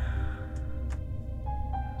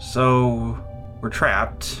 So, we're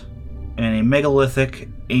trapped in a megalithic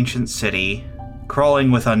ancient city,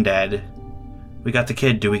 crawling with undead. We got the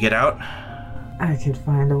kid. Do we get out? I could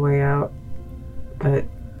find a way out. But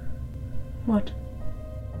What?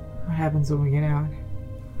 what happens when we get out?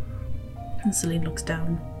 And Celine looks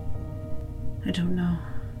down. I don't know.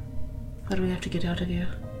 How do we have to get out of here?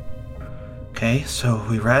 Okay, so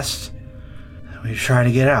we rest. We try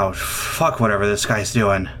to get out. Fuck whatever this guy's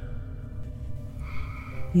doing.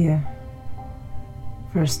 Yeah.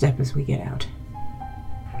 First step is we get out.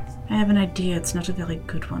 I have an idea. It's not a very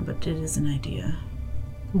good one, but it is an idea.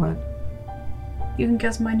 What? You can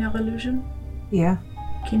cast Minor Illusion? Yeah?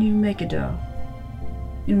 Can you make a door?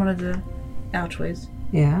 In one of the archways?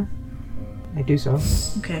 Yeah? I do so.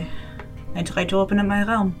 Okay. I try to open up my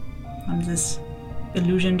realm on this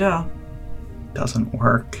illusion door. Doesn't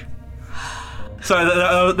work. Sorry,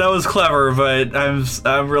 that was clever, but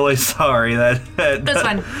I'm really sorry that That's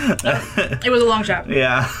fine. It was a long shot.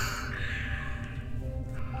 Yeah.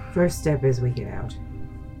 First step is we get out.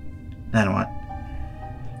 Then what?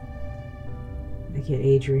 I get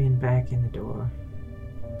Adrian back in the door.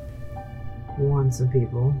 Warn some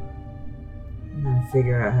people. And then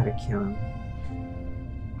figure out how to kill him.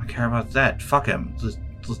 I care about that. Fuck him.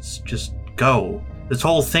 Let's just go. This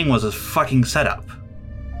whole thing was a fucking setup.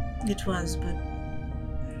 It was, but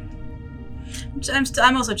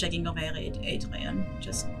I'm also checking over Adrian,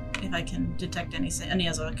 just if I can detect any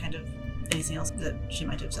other kind of anything else that she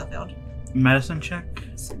might have suffered. Medicine check.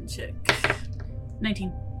 Medicine check.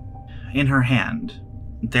 19. In her hand,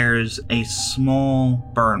 there's a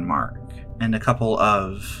small burn mark and a couple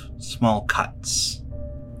of small cuts.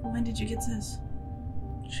 When did you get this?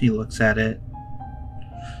 She looks at it.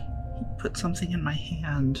 He put something in my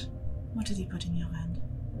hand. What did he put in your hand?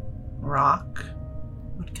 Rock.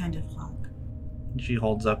 What kind of rock? She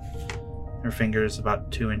holds up her fingers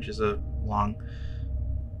about 2 inches long.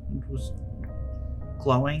 It was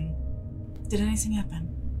glowing. Did anything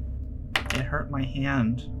happen? It hurt my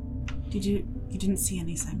hand. You didn't see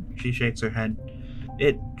anything? She shakes her head.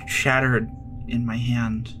 It shattered in my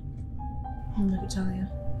hand. Look at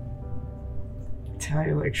Talia.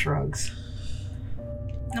 Talia shrugs.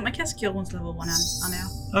 No, my cast cure wounds level 1 on now.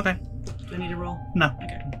 Okay. Do I need to roll? No.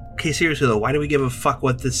 Okay. Okay, seriously though, why do we give a fuck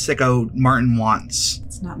what this sicko Martin wants?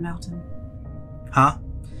 It's not Melton. Huh?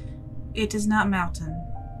 It is not Melton.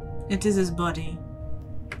 It is his body.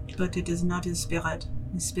 But it is not his spirit.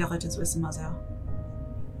 His spirit is with the mother.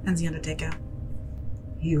 And the Undertaker.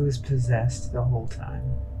 He was possessed the whole time.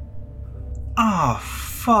 Oh,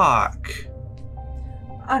 fuck.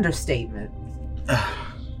 Understatement.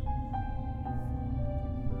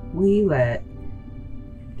 We let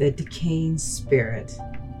the decaying spirit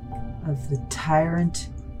of the tyrant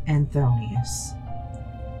Anthonius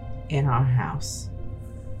in our house.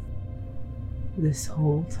 This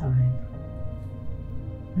whole time,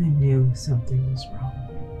 I knew something was wrong.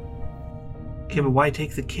 Okay, but why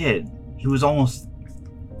take the kid? He was almost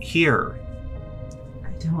here.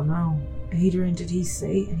 I don't know. Adrian, did he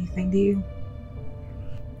say anything to you?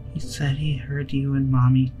 He said he heard you and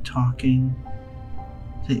Mommy talking.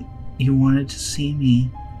 That you wanted to see me.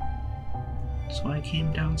 So I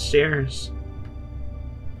came downstairs.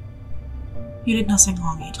 You did nothing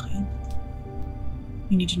wrong, Adrian.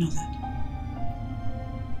 You need to know that.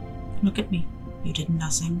 Look at me. You did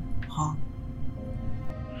nothing wrong.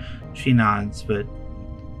 She nods, but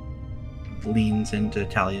leans into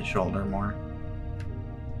Talia's shoulder more.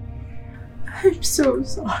 I'm so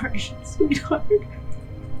sorry, sweetheart.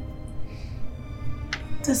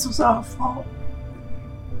 This was our fault.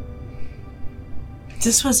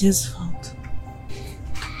 This was his fault.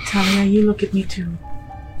 Talia, you look at me too.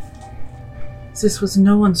 This was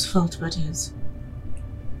no one's fault but his.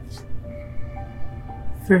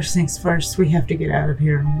 First things first, we have to get out of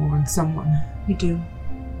here and warn someone. We do.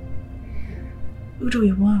 Who do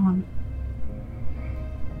we warn?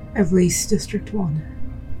 At least District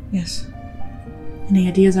 1. Yes. Any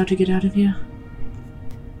ideas how to get out of here?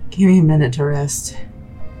 Give me a minute to rest.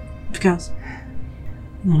 Of course.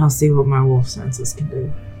 Then I'll see what my wolf senses can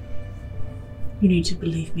do. You need to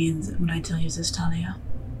believe me when I tell you this, Talia.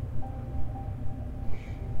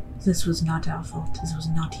 This was not our fault. This was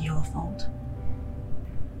not your fault.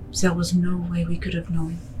 There was no way we could have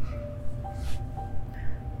known.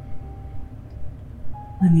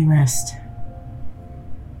 Let me rest.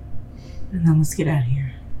 And then let's get out of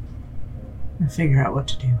here. And figure out what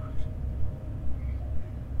to do.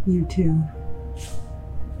 You too.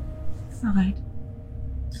 Alright.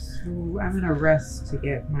 So I'm gonna rest to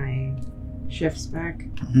get my shifts back.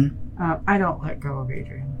 Mm-hmm. I don't let go of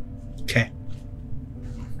Adrian. Okay.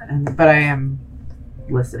 But I am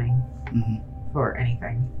listening Mm-hmm. for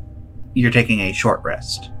anything. You're taking a short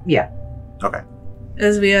rest. Yeah. Okay.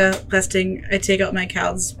 As we are resting, I take out my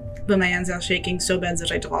cows, but my hands are shaking so bad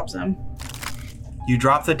that I drop them. You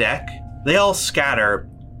drop the deck. They all scatter,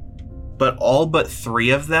 but all but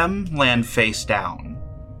 3 of them land face down.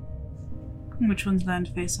 Which ones land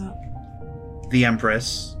face up? The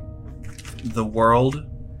Empress, the world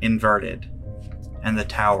inverted, and the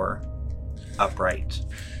tower upright.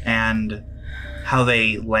 And how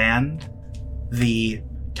they land, the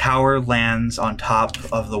tower lands on top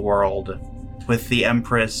of the world, with the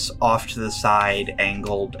Empress off to the side,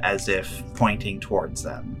 angled as if pointing towards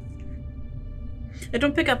them. I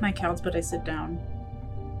don't pick up my cows, but I sit down.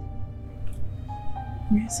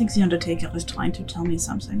 I think the Undertaker is trying to tell me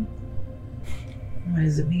something. What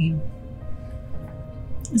does it mean?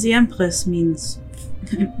 The Empress means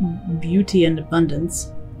beauty and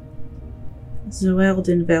abundance. The world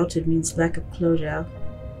inverted means lack of closure.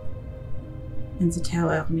 And the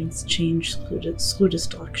tower means change through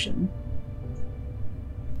destruction.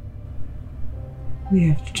 We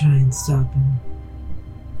have to try and stop him.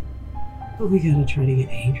 But we gotta try to get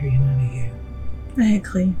Adrian out of here. I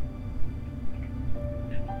agree.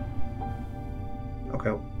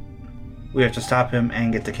 Okay. We have to stop him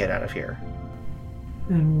and get the kid out of here.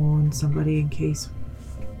 And warn somebody in case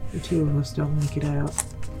the 2 of us don't make it out.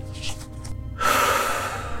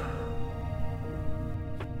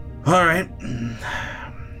 Alright.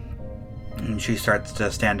 And she starts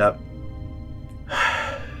to stand up.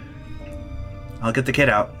 I'll get the kid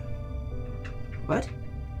out. What?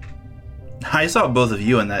 I saw both of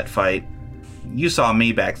you in that fight. You saw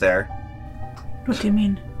me back there. What do you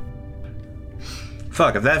mean?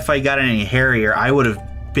 Fuck, if that fight got any hairier, I would have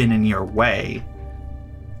been in your way.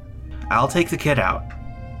 I'll take the kid out.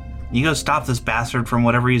 You go stop this bastard from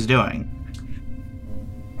whatever he's doing.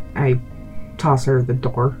 I toss her the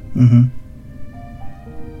door. Mm-hmm.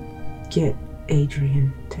 Get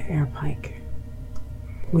Adrian to Airpike.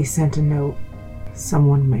 We sent a note.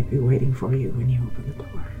 Someone might be waiting for you when you open the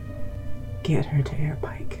door. Get her to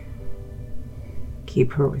Airpike.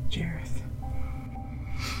 Keep her with Jareth.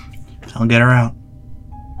 I'll get her out.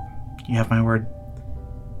 You have my word.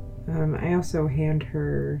 I also hand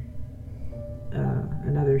her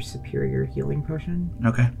another superior healing potion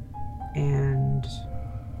Okay. and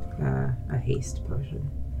a haste potion.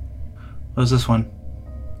 What was this one?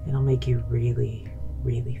 It'll make you really,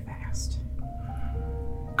 really fast.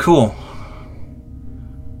 Cool.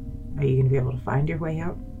 Are you going to be able to find your way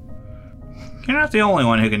out? You're not the only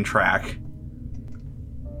one who can track.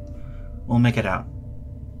 We'll make it out.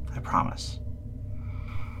 I promise.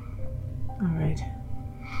 Alright.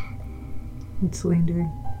 What's Celine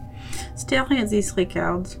doing? Staring at these 3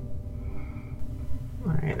 cows.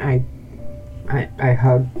 Alright, I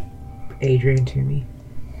hug Adrian to me.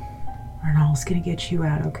 Arnold's gonna get you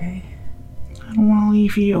out, okay? I don't want to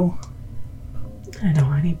leave you. I know,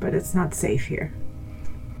 honey, but it's not safe here.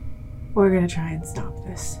 We're gonna try and stop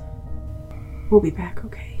this. We'll be back,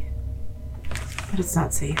 okay? But it's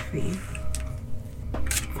not safe for you.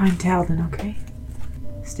 Find Talden, okay?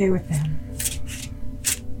 Stay with them.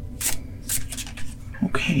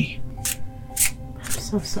 Okay. I'm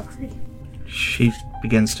so sorry. She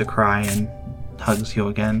begins to cry and hugs you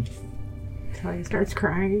again. Talia starts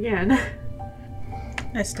crying again.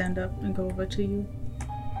 I stand up and go over to you.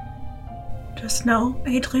 Just know,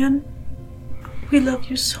 Adrian, we love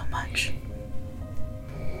you so much.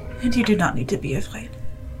 And you do not need to be afraid.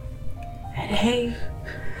 And hey,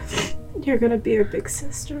 you're gonna be a big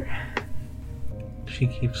sister. She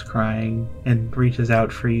keeps crying and reaches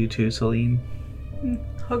out for you too, Celine.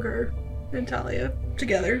 Hug her and Talia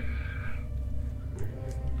together.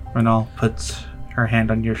 Renal puts her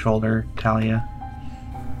hand on your shoulder, Talia.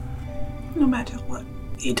 No matter what,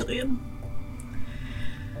 Adrian.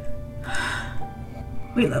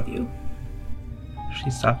 We love you. She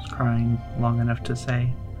stops crying long enough to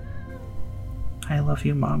say, I love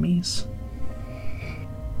you, mommies.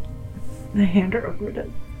 I hand her over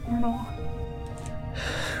to Ernal.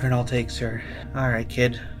 Ernal takes her. Alright,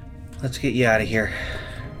 kid. Let's get you out of here.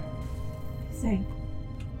 Safe.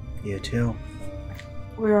 You too.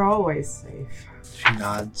 We're always safe. She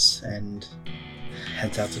nods and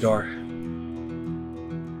heads out the door.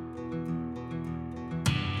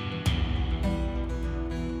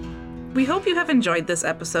 We hope you have enjoyed this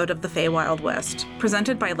episode of the Feywild West,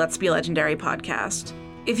 presented by Let's Be Legendary podcast.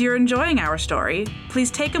 If you're enjoying our story,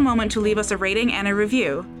 please take a moment to leave us a rating and a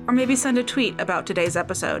review, or maybe send a tweet about today's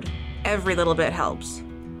episode. Every little bit helps.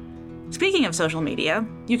 Speaking of social media,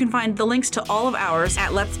 you can find the links to all of ours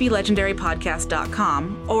at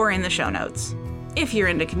letsbelegendarypodcast.com or in the show notes. If you're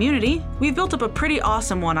into community, we've built up a pretty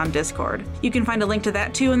awesome one on Discord. You can find a link to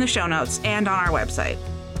that too in the show notes and on our website.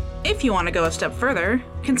 If you want to go a step further,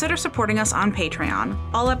 consider supporting us on Patreon.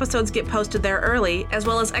 All episodes get posted there early, as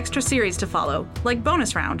well as extra series to follow, like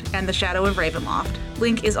Bonus Round and The Shadow of Ravenloft.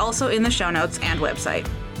 Link is also in the show notes and website.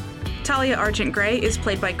 Talia Argent Grey is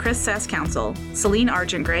played by Chris Sass-Council. Celine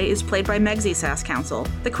Argent Grey is played by Megsy Sass-Council.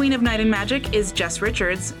 The Queen of Night and Magic is Jess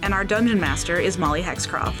Richards, and our Dungeon Master is Molly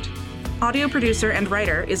Hexcroft. Audio producer and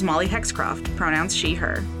writer is Molly Hexcroft, pronouns she,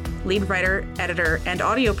 her. Lead writer, editor, and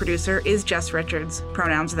audio producer is Jess Richards,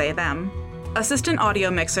 pronouns they, them. Assistant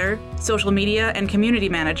audio mixer, social media, and community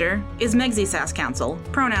manager is Megsy Sass-Council,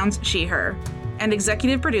 pronouns she, her. And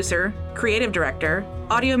executive producer, creative director,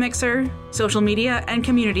 audio mixer, social media, and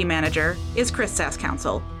community manager is Chris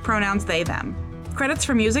Sass-Council, pronouns they, them. Credits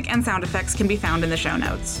for music and sound effects can be found in the show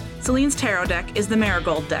notes. Celine's tarot deck is the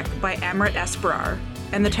Marigold deck by Amrit S. Brar,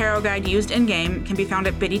 and the tarot guide used in-game can be found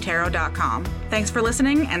at biddytarot.com. Thanks for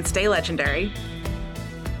listening, and stay legendary.